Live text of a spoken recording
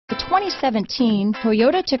2017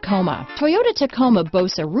 Toyota Tacoma. Toyota Tacoma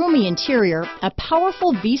boasts a roomy interior, a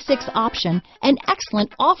powerful V6 option, and excellent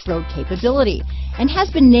off-road capability, and has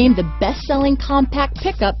been named the best-selling compact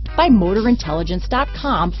pickup by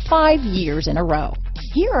MotorIntelligence.com 5 years in a row.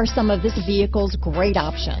 Here are some of this vehicle's great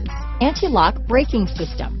options: anti-lock braking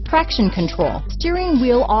system, traction control, steering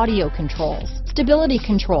wheel audio controls, stability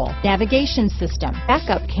control, navigation system,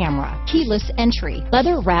 backup camera, keyless entry,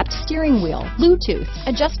 leather-wrapped steering wheel, Bluetooth,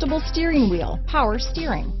 adjustable steering wheel, power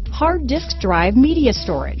steering, hard disk drive media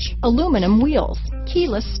storage, aluminum wheels,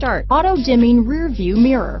 keyless start, auto-dimming rear view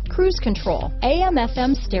mirror, cruise control,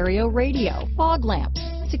 AM/FM stereo radio, fog lamps,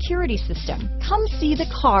 security system. Come see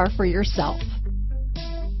the car for yourself.